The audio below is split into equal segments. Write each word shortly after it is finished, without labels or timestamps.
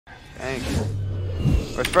Thank you.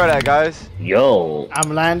 Where's Fred at, guys? Yo.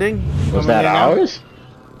 I'm landing. Was that ours?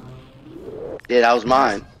 Yeah, that was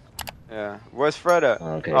mine. Yeah. Where's Fred at?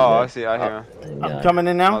 Okay. Oh, good. I see. I hear him. I'm coming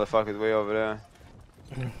in now. Motherfucker's way over there.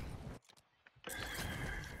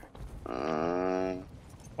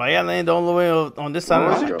 Why y'all land all the way on this side?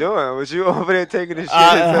 What was you doing? Was you over there taking the shit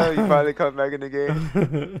until you finally come back in the game?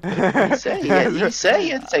 You said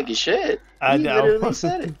you had to take a shit. I You know. literally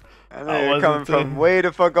said it. And then you're coming from way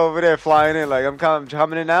the fuck over there, flying in. Like, I'm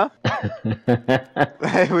coming in now?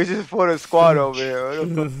 Like, we just fought a squad over here.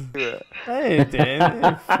 What the fuck is that? Hey,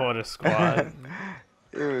 damn. For the squad.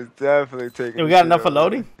 It was definitely taking. We got enough for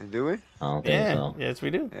loading? Do we? I don't think so. Yes, we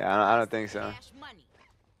do. Yeah, I don't think so.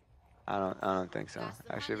 I don't think so.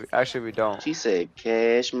 Actually, we don't. She said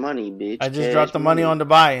cash money, bitch. I just dropped the money on the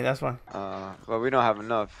buy. That's why. But we don't have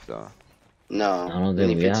enough, so. No. I don't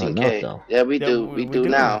think we have enough, though. Yeah, we do. We do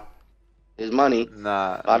now. There's money.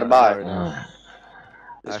 Nah. By the buy.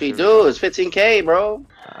 Yes, we do. It's 15K, bro.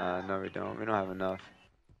 No, we don't. We don't have enough.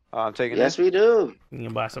 Oh, I'm taking Yes, we do. You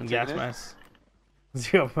can buy some gas masks.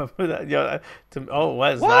 Oh,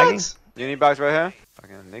 what? Is What? lagging? Unibox right here?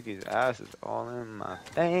 Fucking Nikki's ass is all in my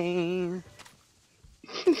face.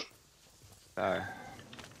 Sorry.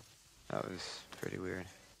 That was pretty weird.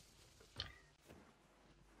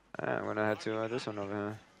 Alright, I'm gonna head to this one over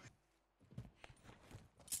here.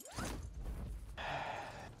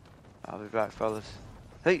 I'll be back, fellas.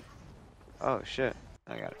 Hey! Oh shit.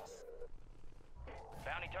 I got it.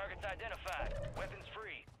 Bounty targets identified. Weapons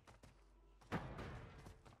free.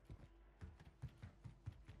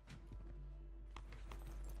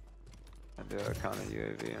 I do a kind of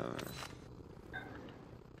UAV on it.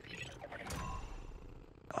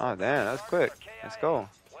 Oh damn, that's quick. Let's go.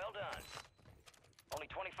 Well done. Only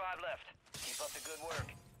 25 left. Keep up the good work.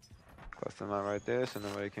 Custom out right there so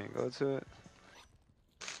nobody can go to it.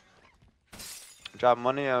 Drop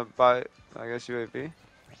money, buy, I guess, UAV.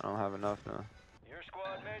 I don't have enough now. Your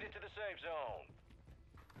squad made it to the safe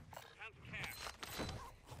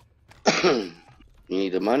zone. You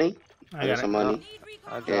need the money? I got some money.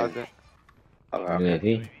 I dropped it.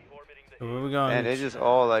 Okay. Where we going? And they're just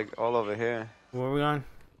all over here. Where we going?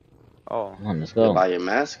 Oh. Come on, let's go. Buy your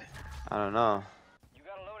mask? I don't know. You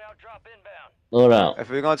got a loadout drop inbound. Load out. If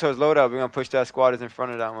we're going towards loadout, we're gonna push that squad that's in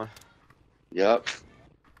front of that one. Yup.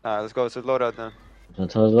 Alright, let's go to loadout then.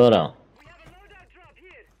 Let's load out.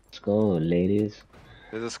 Let's go, ladies.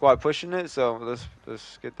 There's a squad pushing it, so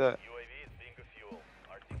let's get that. UAV is being fuel.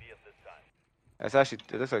 RTB at this time. That's actually,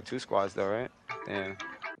 it looks like 2 squads though, right? Damn.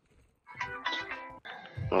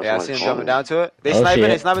 Oh, Yeah, I see him jumping down to it. They Oh, sniping, shit.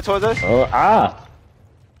 they sniping towards us. Oh, ah!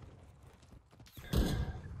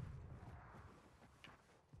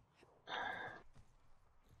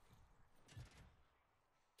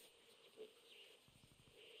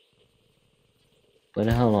 Where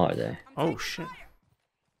the hell are they? Oh shit.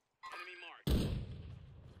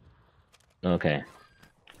 Okay.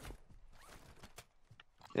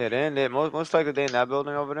 Yeah, they most likely they in that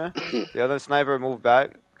building over there. The other sniper moved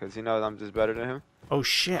back because he knows I'm just better than him. Oh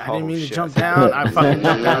shit! I Oh, didn't mean to shit. jump down. I fucking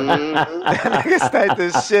jumped down. That nigga sniped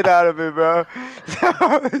the shit out of me, bro.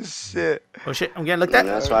 Oh shit. Oh shit! I'm getting looked at.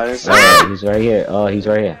 That's why I didn't say Oh, he's right here. Oh, he's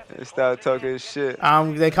right here. They started talking shit.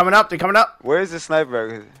 They coming up. They're coming up. Where's the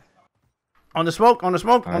sniper? On the smoke. On the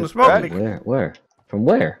smoke. On the Alright, smoke. Where? Where? From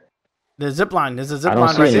where? The zip line. There's a zip I don't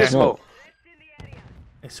line see right any there. smoke.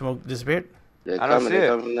 The smoke disappeared. They're I don't coming, see they're it.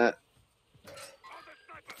 coming from that.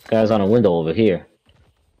 Guy's on a window over here.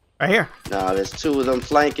 Right here. Nah, there's 2 of them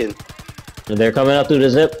flanking. They're coming up through the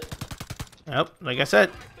zip. Yep. Like I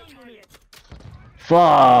said.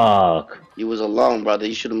 Fuck. You was alone, brother.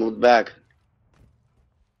 You should have moved back.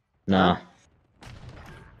 Nah.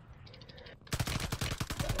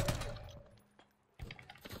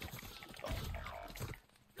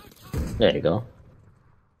 There you go.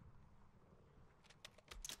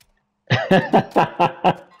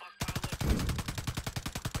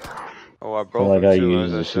 Oh, I broke Oh, I him gotta too.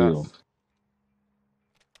 use the That's a shot. shield.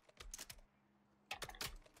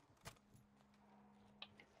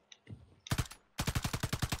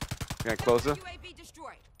 Get closer.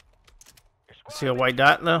 See a white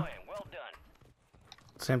dot though? Well done.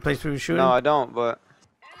 Same place we were shooting? No, I don't, but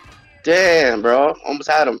Damn, bro. Almost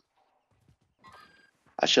had him.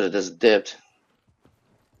 I should have just dipped.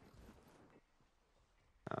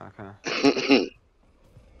 okay.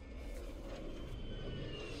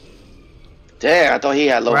 Damn, I thought he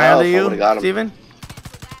had low Right health. under I you, would've got him. Steven?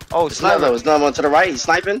 Oh, It's another, sniper. it's another one to the right. He's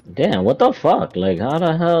sniping. Damn, what the fuck? Like, how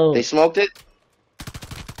the hell? They smoked it.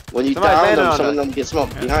 When you Somebody down landed them, on some of us. them get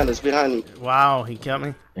smoked. Behind us, behind me. Wow, he killed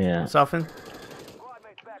me. Yeah. Soften. Squad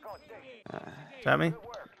mates back on station. Is that me?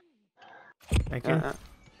 Thank you.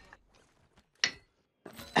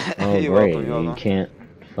 Oh, You're great. welcome, you're You welcome. can't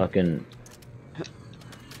fucking.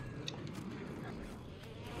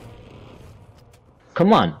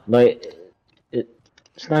 Come on, like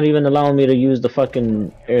it's not even allowing me to use the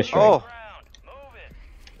fucking airstrike. Oh,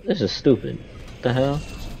 This is stupid. What the hell?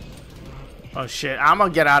 Oh shit! I'm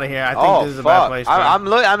gonna get out of here. I think oh, this is a bad fuck. place. Bro.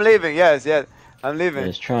 I'm leaving. Yes, yes. I'm leaving.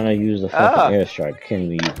 It's trying to use the fucking Ah. airstrike. Can't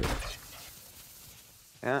even use it.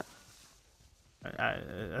 Yeah.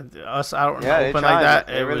 Us out Yeah, they open trying like that.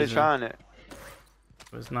 it. They're really was, trying it.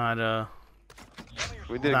 It was not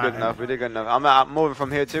We did Nah, good enough. We did good enough. I'm moving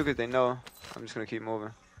from here too because they know. I'm just gonna keep moving.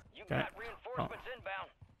 You Okay. got reinforcements inbound.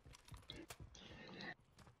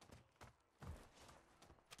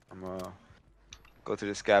 I'm gonna go to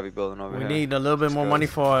the Scabby building over We here. need a little bit Let's more go. money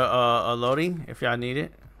for a loading if y'all need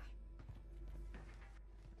it.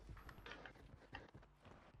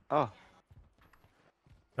 Oh,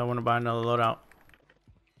 Y'all want to buy another loadout?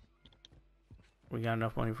 We got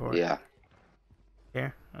enough money for it. Yeah.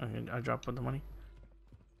 Here, I drop with the money.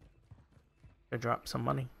 I drop some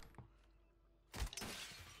money.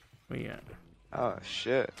 We oh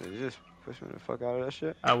shit! Did you just push me the fuck out of that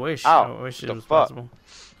shit? I wish. Ow, I wish it the was fuck? possible.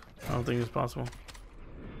 I don't think it's possible.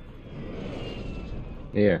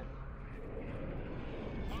 Here.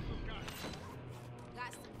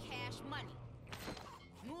 Got some cash money.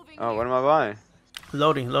 Moving Oh, what am I buying?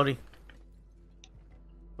 Loading.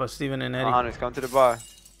 But Steven and Eddie. Onyx, come to the bar.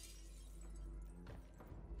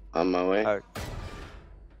 On my way. Alright.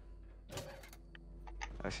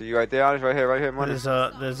 I see you right there, Onyx. Right here, money. There's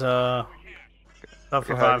a stuff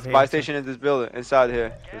for Okay, five buy here. station in this building, inside here.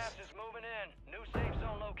 Gas is moving in. New safe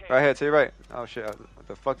zone located. Right here, to your right. Oh shit! What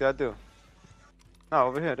the fuck did I do? No,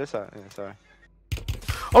 over here, this side. Yeah, sorry.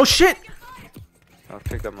 Oh shit! I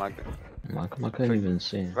picked up my. I couldn't even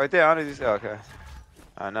see it. Right there, Onyx. Oh, okay.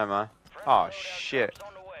 Alright, never mind. Oh shit!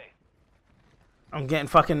 On the way. I'm getting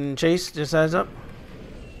fucking chased. Just heads up.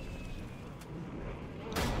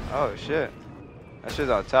 Oh shit! That shit's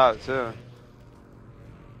on top too.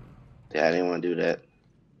 Yeah, I didn't want to do that.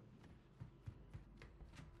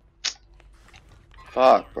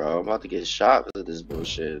 Fuck, bro. I'm about to get shot because of this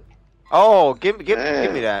bullshit. Oh, give me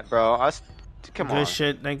Man. that, bro. Come Good on.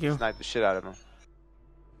 shit. Thank you. Snipe the shit out of him.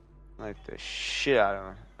 Snipe the shit out of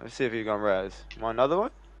him. Let's see if he's gonna res. Want another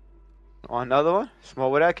one? Want another one?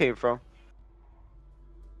 Smell where that came from.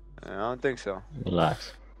 I don't think so.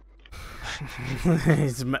 Relax.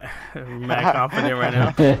 He's mad confident right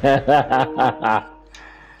now.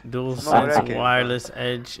 Dual Come on, where sense that came wireless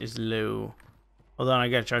edge is low. Hold on, I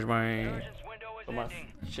gotta charge my Emergence window is ending.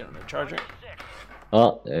 shit on the charger.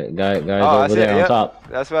 Oh, guys Oh, I over see there it, on yep. top.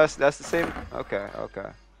 That's what. That's the same. Okay, okay.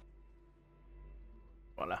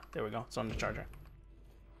 Voila, there we go. It's on the charger.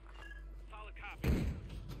 You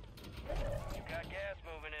got gas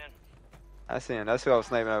moving in. I see him. That's who I was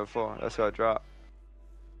sniping at before. That's who I dropped.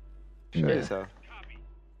 Show Yeah. yourself.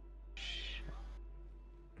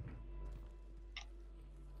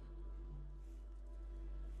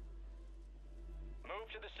 Move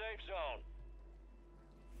to the safe zone.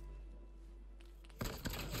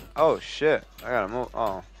 Oh shit! I gotta move.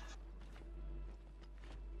 Oh.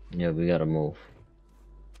 Yeah, we gotta move.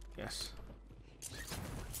 Yes.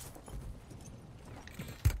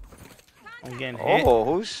 I'm getting hit. Oh,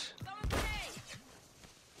 who's?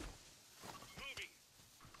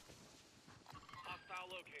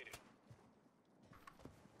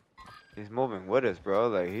 He's moving with us, bro.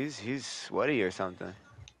 Like he's sweaty or something.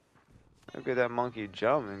 Look at that monkey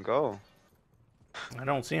jump and go. I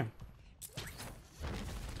don't see him.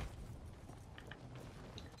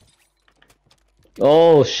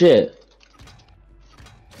 Oh shit!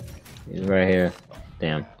 He's right here.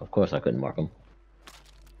 Damn. Of course I couldn't mark him.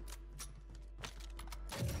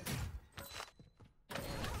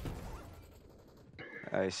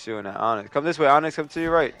 He's shooting at Onyx. Come this way, Onyx. Come to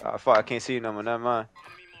your right. Oh fuck! I can't see you no more. Never mind.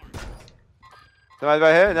 Somebody's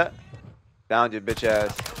right here. Down your bitch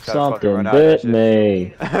ass. Try to fucking Something run out of that bit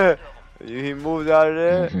me. shit. He moved out of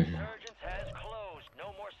there. Emergence has closed.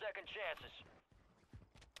 No more second chances.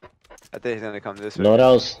 I think he's gonna come this way.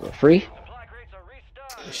 Loadout's free? Supply crates are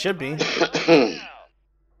restocked. It should be.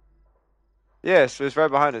 Yes, it's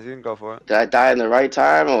right behind us. You can go for it. Did I die in the right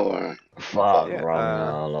time or? Fuck, Yeah,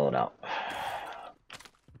 wrong loadout.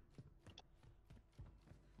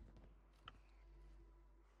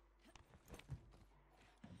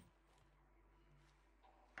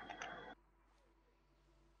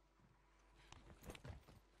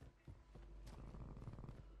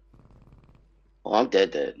 Oh, I'm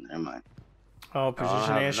dead. Never mind. Oh, I position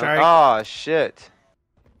don't have airstrike. Oh shit!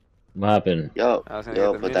 What happened? Yo, I was gonna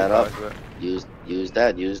yo, get the put mini that up. cards, Use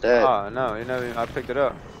that. but... Oh, no, you never... I picked it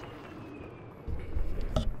up.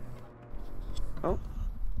 Oh.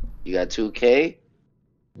 You got 2K?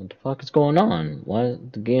 What the fuck is going on? Why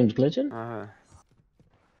the game's glitching?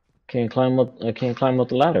 Can't climb up. I can't climb up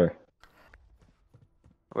the ladder.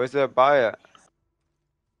 Where's that buy at?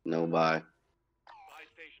 No buy.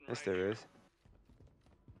 Yes, there is.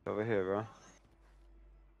 Over here, bro.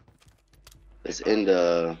 It's in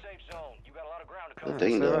the Safe zone. You got a lot of ground to cover. the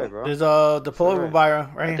thing That's though. alright, bro. There's a deployable Alright. buyer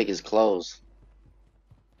right I here. think it's closed.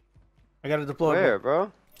 I got a deployable. Where,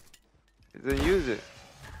 bro? Then use it.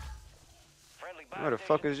 Friendly buy Where the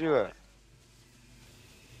fuck station is you at?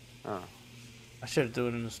 Oh. I should have do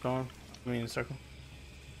it in the storm. I mean, in the circle.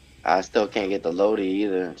 I still can't get the loadie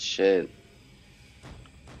either. Shit.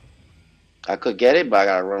 I could get it, but I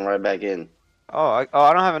gotta run right back in. Oh, I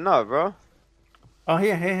don't have enough, bro. Oh,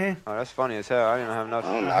 here. Oh, that's funny as hell. I didn't have enough.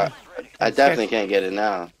 I don't know. I definitely can't get it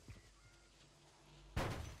now.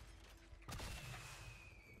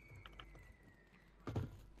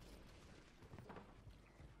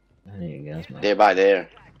 There you go, man. They're by there.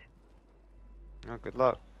 Oh, good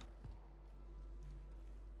luck.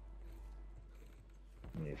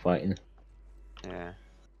 You fighting? Yeah.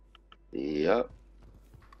 Yep.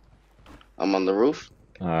 I'm on the roof.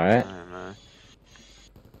 Alright. Alright, man.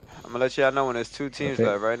 I'm gonna let y'all know when there's 2 teams Okay.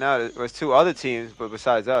 left. Right now, there's 2 other teams, but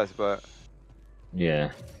besides us, but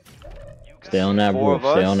Yeah. Stay on that 4 roof. of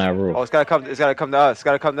us. Stay on that roof. Oh, it's gotta come to us. It's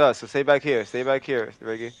gotta come to us. So stay back here. Stay back here,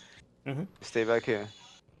 Ricky. Mhm. Stay back here.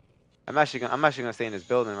 I'm actually gonna stay in this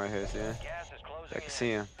building right here. See? gas is closing I can in. see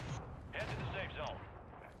him. Head to the safe zone.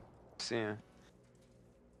 See him.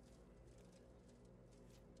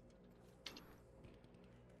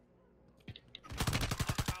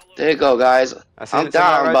 There you go, guys. I see I'm the someone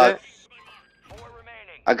down, right but there. 4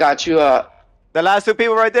 remaining. I got you. The last 2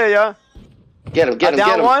 people right there, yo. Get him, get I him, down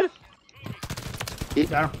get him. one.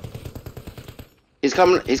 Got him. He's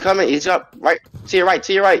coming. He's coming. He's up. Right. To your right.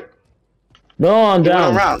 To your right. No, I'm He went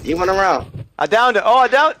down. around. He went around. I downed it. Oh, I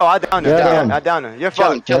downed her. Yeah, Damn, yeah. I downed her. You're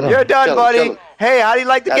Kill him, fucked. kill him. You're done, Kill him, buddy. kill him. Hey, how do you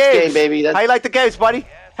like the That's games? game, baby. That's- How you like the games, buddy?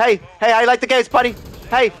 Hey, how you like the games, buddy?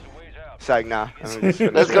 Hey. It's like, nah.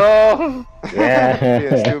 Let's go. Yeah.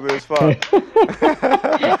 Being stupid as fuck.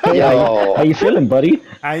 Hey, Yo. how you feeling, buddy?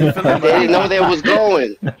 How you feeling, They buddy? didn't know they was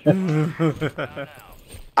going.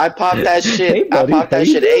 I popped that shit. Hey, buddy, I popped how that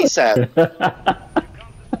you shit ASAP.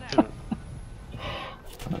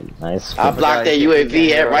 Nice. I blocked that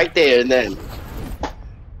UAV at right there and then.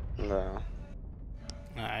 No.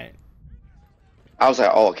 Alright. I was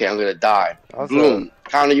like, oh, okay, I'm gonna die. Also- Boom.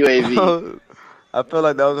 Counter UAV. I feel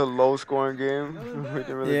like that was a low-scoring game. We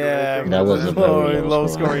didn't really do Yeah, anything. That was a very low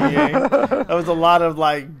scoring game. That was a lot of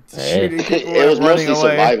like Hey. shooting people It was and running mostly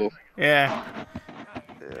away. survival. Yeah,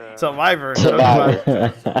 Yeah. Survivor.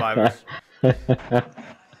 Survivor. Survivors.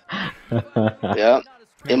 Yeah.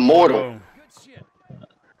 Immortal. Boom.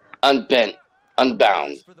 Unbent.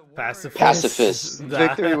 Unbound. Pacifist. Pacifist.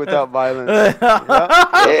 Victory without violence.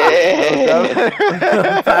 Yeah.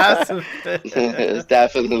 Pacifist. It's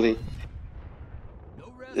definitely.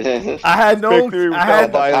 I had no. Victory I had.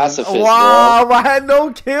 without violence. Pacifist, Wow, I had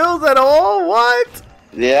no kills at all. What?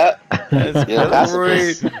 Yeah. That's Yeah,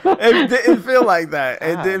 great. pacifist. It didn't feel like that.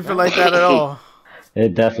 It didn't feel like that at all.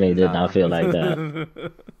 It definitely did not feel like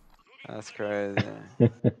that. That's crazy.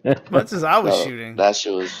 Much as I was No, shooting. that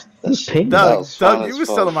shit was. That shit, Pink that Doug, was fun Doug, as you were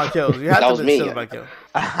fuck. stealing my kills. You had That to was be me. stealing my kills.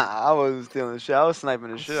 I wasn't stealing shit. I was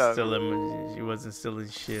sniping the shit out of him. Stealing, you wasn't stealing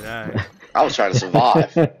shit. All right. I was trying to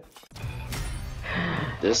survive.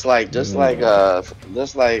 just like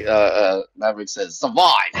Maverick says,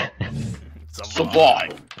 survive.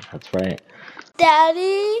 Survive. That's right.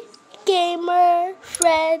 Daddy Gamer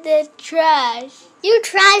Fred is trash. You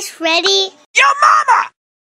trash, Freddy? Yo, mama!